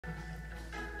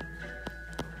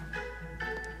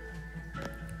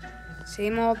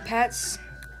Same old pets.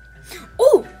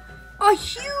 Oh, a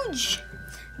huge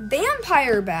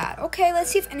vampire bat. Okay,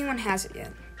 let's see if anyone has it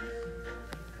yet.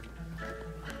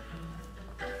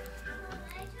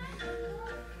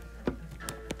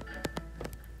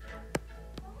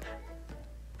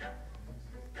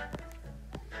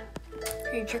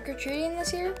 Are you trick-or-treating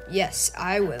this year? Yes,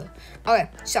 I will. Okay,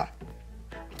 so.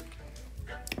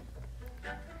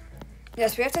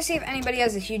 Yes, we have to see if anybody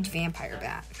has a huge vampire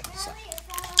bat. So,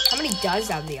 how many does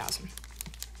that would be awesome?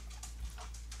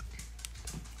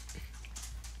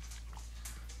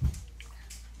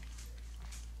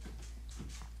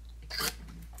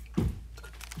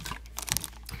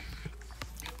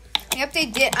 The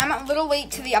update did. I'm a little late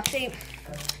to the update.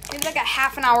 Maybe like a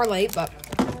half an hour late, but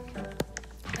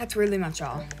that's really much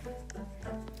all.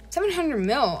 700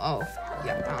 mil. Oh,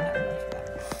 yeah, I don't have enough for that.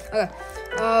 Okay.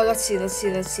 Let's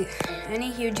see.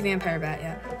 Any huge vampire bat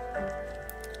yet?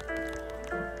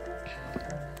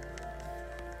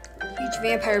 Huge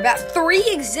vampire bat. 3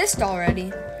 exist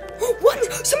already.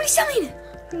 What? Somebody's selling it.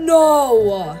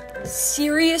 No.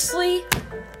 Seriously?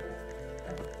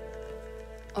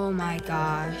 Oh my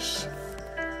gosh.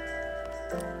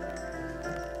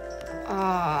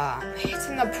 It's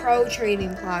in the pro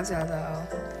trading plaza though.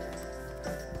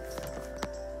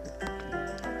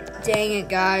 Dang it,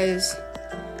 guys.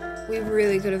 We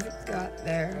really could have got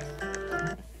there.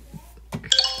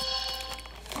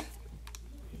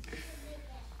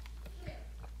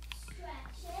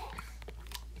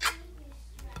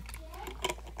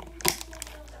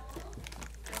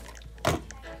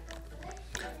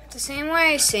 It's the same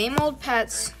way, same old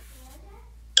pets.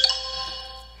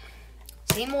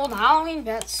 Same old Halloween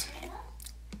pets.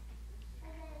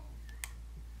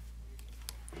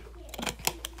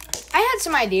 I had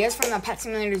some ideas from the Pet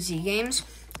Simulator Z games.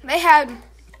 They had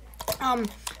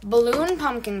balloon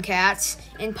pumpkin cats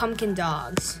and pumpkin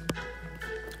dogs.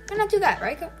 Why not do that,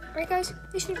 right? Right, guys?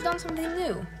 They should have done something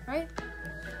new, right?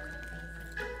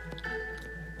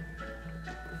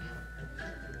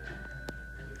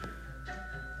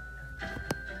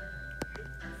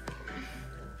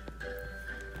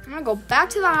 I'm gonna go back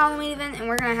to the Halloween event and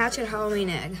we're gonna hatch a Halloween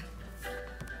egg.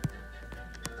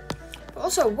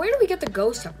 Also, where do we get the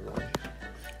ghost hoverboard?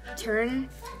 Turn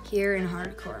here in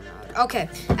hardcore mode. Okay,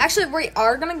 actually we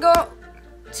are gonna go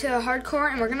to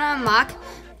hardcore and we're gonna unlock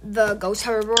the ghost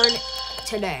hoverboard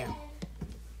today.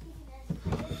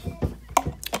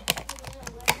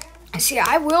 See,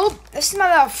 this is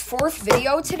my 4th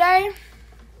video today.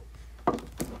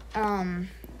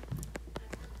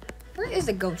 Where is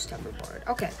the ghost hoverboard?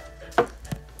 Okay.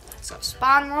 So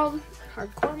spawn world,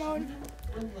 hardcore mode.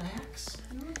 Relax.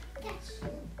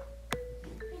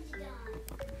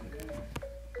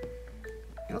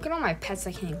 Look at all my pets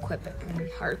I can equip it in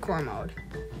hardcore mode.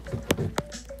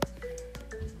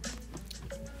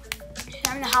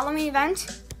 Having a Halloween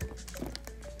event.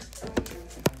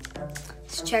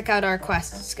 Let's check out our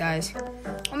quests, guys.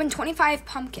 Open 25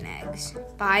 pumpkin eggs.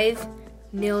 5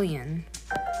 million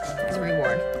as a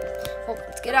reward. Well,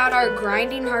 let's get out our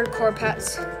grinding hardcore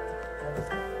pets.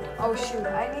 Oh shoot,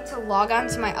 I need to log on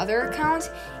to my other account,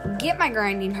 get my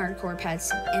grinding hardcore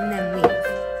pets, and then leave.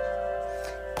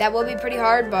 That will be pretty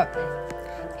hard, but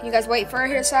can you guys wait for it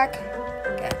here a sec?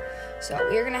 Okay, so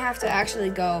we're gonna have to actually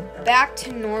go back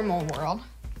to normal world.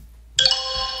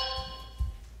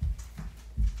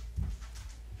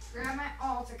 Grab my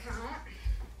alt account.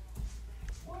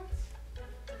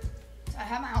 So I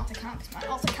have my alt account because my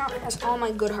alt account has all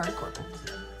my good hardcore pets.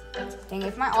 Dang,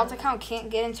 if my alt account can't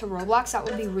get into Roblox, that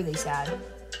would be really sad.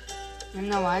 You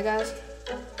know why, guys?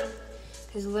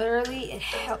 Because literally it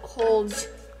holds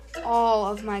all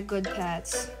of my good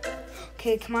pets.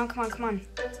 Okay, come on. Come on.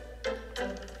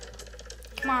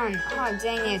 Oh,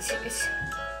 dang it.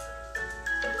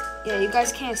 Yeah, you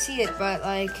guys can't see it, but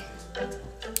like,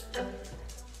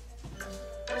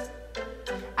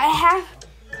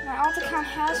 my alt account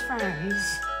has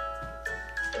friends.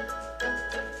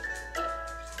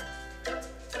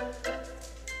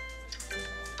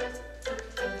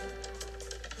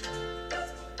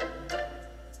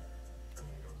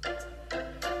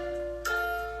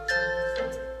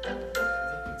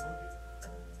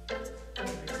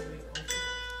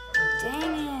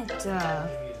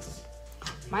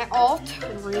 My alt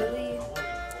really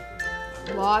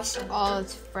lost all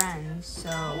its friends, so.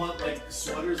 I want like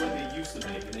sweaters like they used to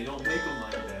make, and they don't make them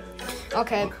like that anymore.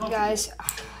 Okay, guys.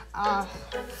 I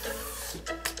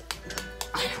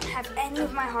don't have any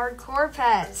of my hardcore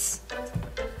pets.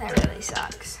 That really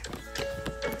sucks.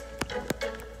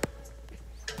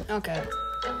 Okay.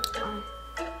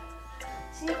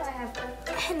 See if I have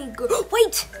any good.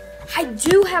 Wait! I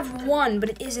do have one, but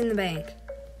it is in the bank.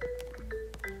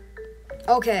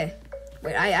 Okay.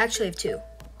 Wait, I actually have 2.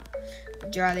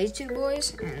 Draw these 2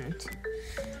 boys, and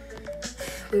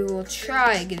we will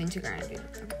try getting to grinding.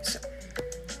 Okay, so.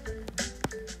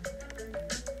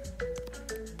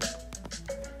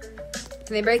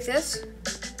 Can they break this?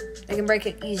 They can break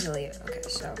it easily. Okay,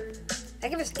 so. That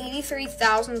gives us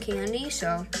 83,000 candy,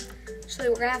 so. Actually,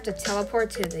 we're gonna have to teleport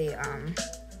to the,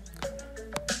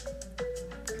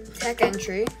 tech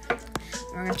entry.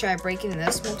 We're gonna try breaking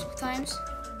this multiple times,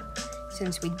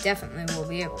 since we definitely will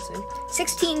be able to.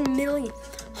 16 million,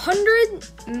 100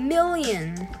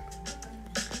 million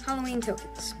Halloween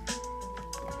tokens.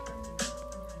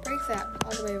 Break that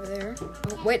all the way over there.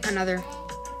 Oh, wait, another.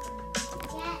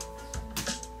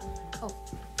 Oh.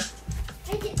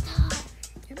 Yep.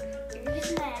 You're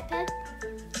using my iPad?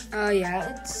 Oh,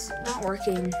 yeah, it's not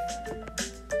working.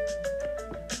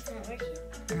 It's not working?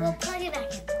 Well, plug it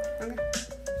back in. Okay.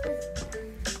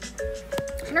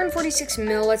 146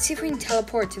 mil. Let's see if we can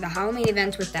teleport to the Halloween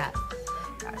event with that.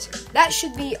 Guys, that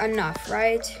should be enough,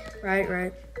 right?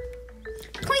 Right.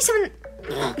 27.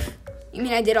 You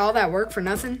mean I did all that work for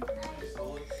nothing?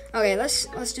 Okay,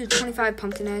 let's do 25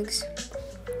 pumpkin eggs.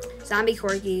 Zombie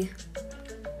corgi.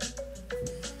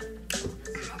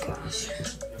 Oh gosh.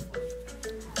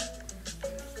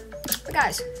 But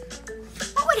guys,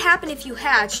 what would happen if you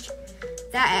hatched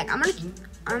that egg?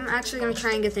 I'm actually gonna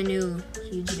try and get the new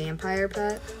huge vampire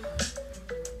pet.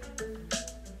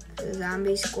 The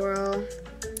zombie squirrel.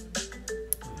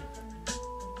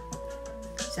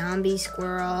 Zombie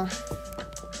squirrel.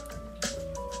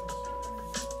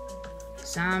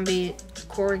 Zombie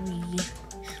corgi.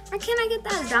 Why can't I get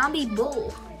that zombie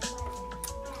bull?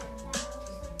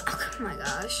 Oh my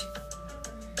gosh.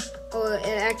 Oh, it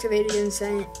activated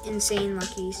insane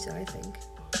lucky, so I think.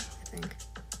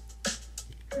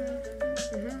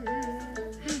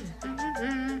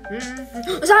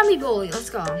 Zombie bully, let's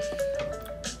go. Is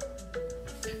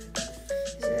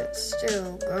it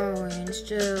still going?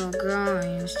 Still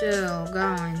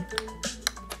going.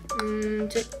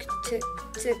 Tick, tick,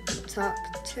 tick, tock,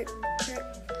 tick, tick,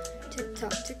 tick,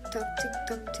 tock, tick, tock, tick,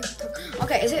 tock, tick, tock.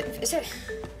 Okay, is it?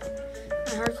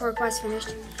 My hardcore quest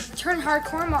finished. Turn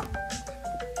hardcore mode.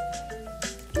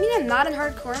 You mean I'm not in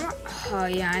hardcore mode? Oh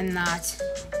yeah, I'm not.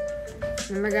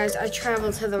 Remember, guys, I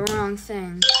traveled to the wrong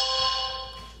thing.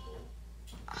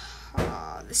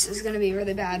 This is gonna be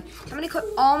really bad. I'm gonna put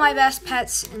all my best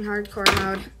pets in hardcore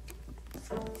mode.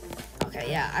 Okay,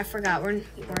 yeah, I forgot. We're in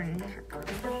hardcore.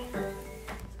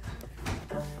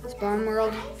 Spawn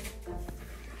world.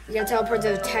 You gotta teleport to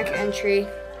the tech entry.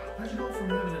 How'd you go from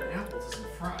having an apple to some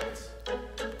fries?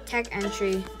 Tech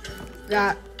entry.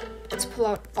 Let's pull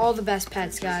out all the best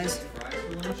pets, guys. Fries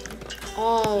for lunch?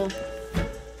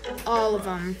 All of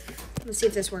them. Let's see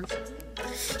if this works.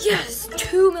 Yes,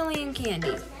 2 million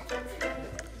candy.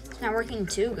 Not working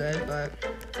too good, but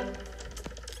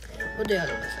we'll do it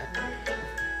with it.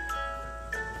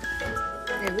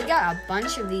 Okay, we got a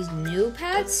bunch of these new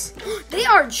pets. They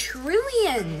are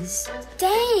trillions.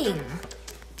 Dang.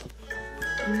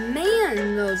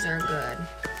 Man, those are good.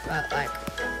 But like,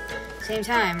 same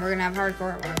time, we're gonna have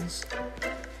hardcore ones.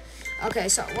 Okay,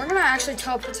 so we're gonna actually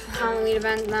teleport to the Halloween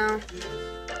event now.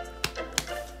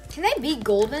 Can they be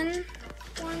golden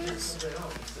ones?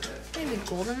 Maybe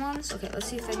golden ones? Okay, let's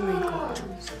see if they can be golden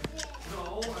ones.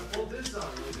 No, I pulled this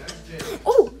on you. That's Jay.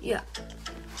 Oh, yeah.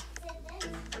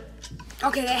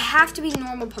 Okay, they have to be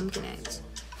normal pumpkin eggs.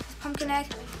 Pumpkin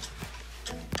egg.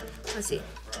 Let's see.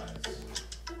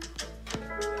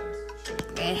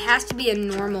 Okay, it has to be a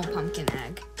normal pumpkin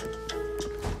egg.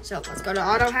 So let's go to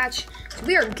auto hatch. So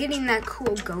we are getting that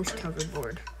cool ghost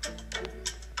hoverboard.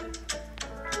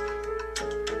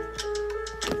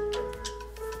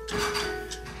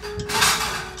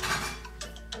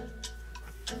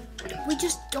 We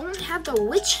just don't have the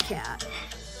witch cat.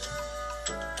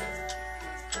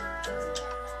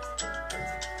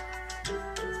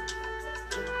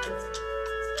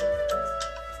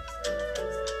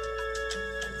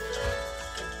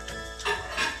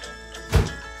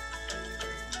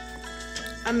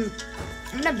 I'm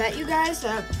gonna bet you guys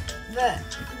that the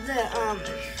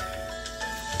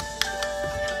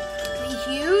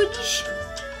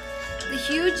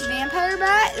huge vampire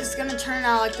bat is gonna turn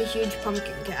out like the huge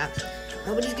pumpkin cat.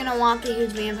 Nobody's gonna want the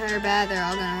huge vampire bat. They're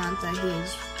all gonna want the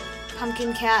huge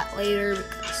pumpkin cat later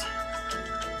because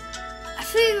I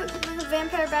feel like the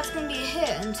vampire bat's gonna be a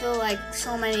hit until like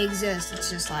so many exist.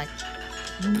 It's just like.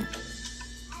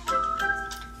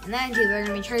 And then people are going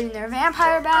to be trading their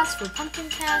vampire bats for pumpkin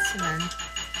cats, and then...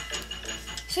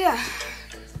 So, yeah.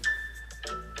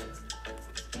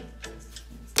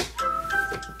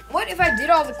 What if I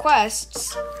did all the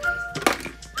quests,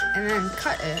 and then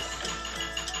cut it,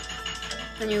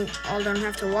 Then you all don't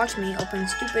have to watch me open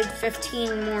stupid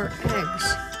 15 more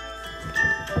eggs.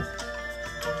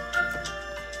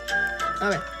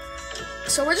 Okay.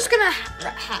 So we're just gonna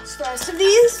hatch the rest of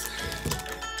these.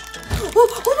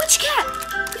 Oh, witch cat!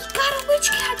 We got a witch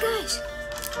cat, guys.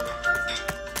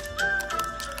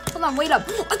 Hold on, wait up.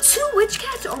 2 witch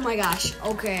cats? Oh my gosh.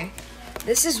 Okay.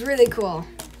 This is really cool.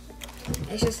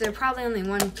 It's just they're probably only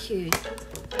 1 cute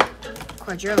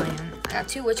quadrillion. I got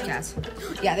 2 witch cats.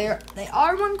 Yeah, they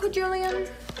are 1 quadrillion.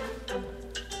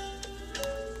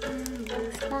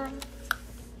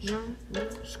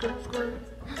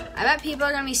 I bet people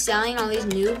are gonna be selling all these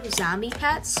new zombie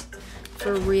pets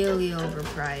for really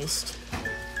overpriced.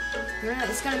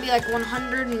 It's gonna be like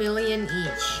 100 million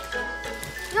each.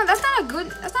 No, that's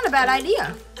not a bad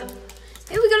idea.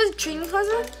 Maybe we go to the trading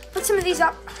plaza, put some of these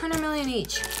up, 100 million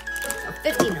each. Oh,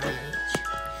 50 million each.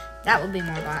 That would be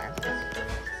more viable.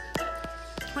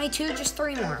 22, just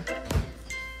 3 more.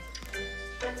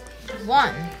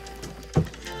 1.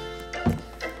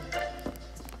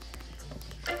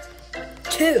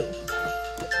 2.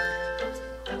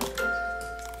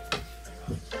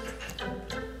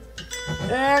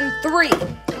 And 3.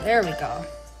 There we go.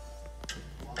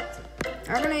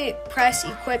 I'm gonna press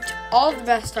equipped all the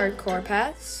best hardcore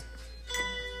pets.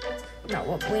 No,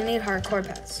 well, we need hardcore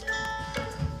pets.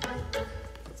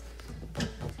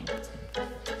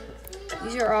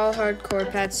 These are all hardcore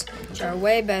pets, which are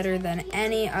way better than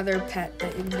any other pet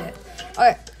that you can get.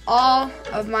 Okay, all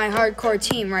of my hardcore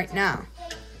team right now.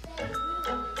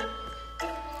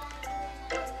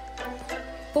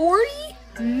 40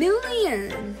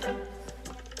 million.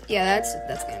 Yeah,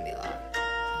 that's gonna be a lot.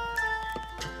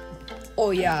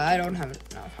 Oh yeah, I don't have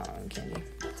enough Halloween candy.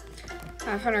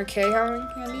 500k Halloween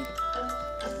candy.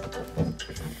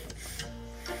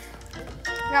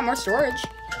 I got more storage.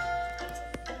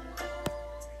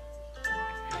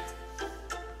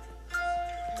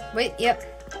 Wait, yep.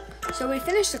 So we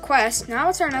finished the quest. Now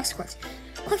what's our next quest?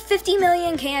 Collect 50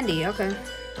 million candy. Okay.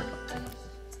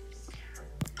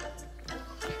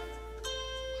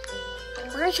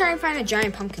 We're gonna try and find a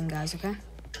giant pumpkin, guys, okay?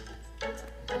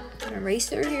 Gonna race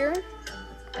through here.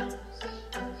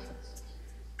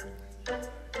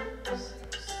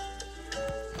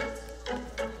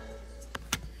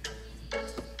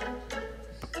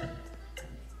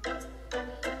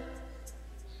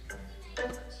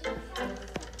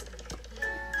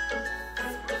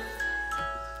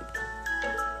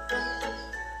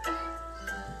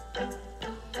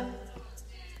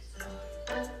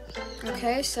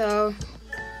 Okay, so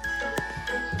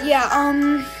yeah,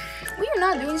 we are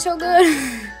not doing so good.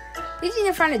 We need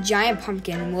to find a giant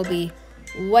pumpkin and we'll be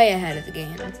way ahead of the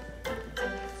game.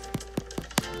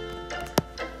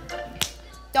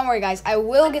 Don't worry, guys. I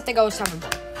will get the ghost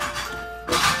hoverboard.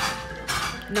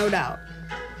 No doubt.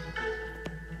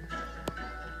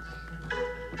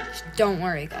 Just don't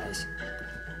worry, guys.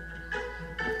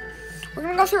 We're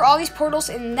gonna go through all these portals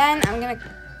and then I'm gonna...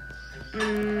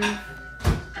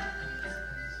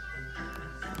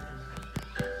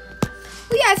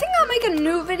 Well, yeah, I think I'll make a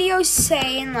new video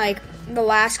saying, like, the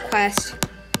last quest.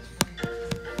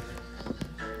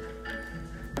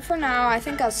 But for now, I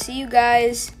think I'll see you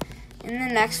guys in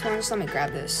the next one. Just let me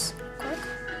grab this quick.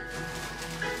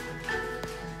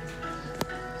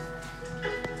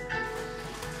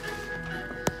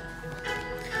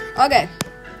 Okay.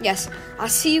 Yes. I'll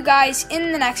see you guys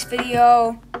in the next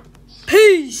video.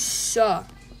 Peace.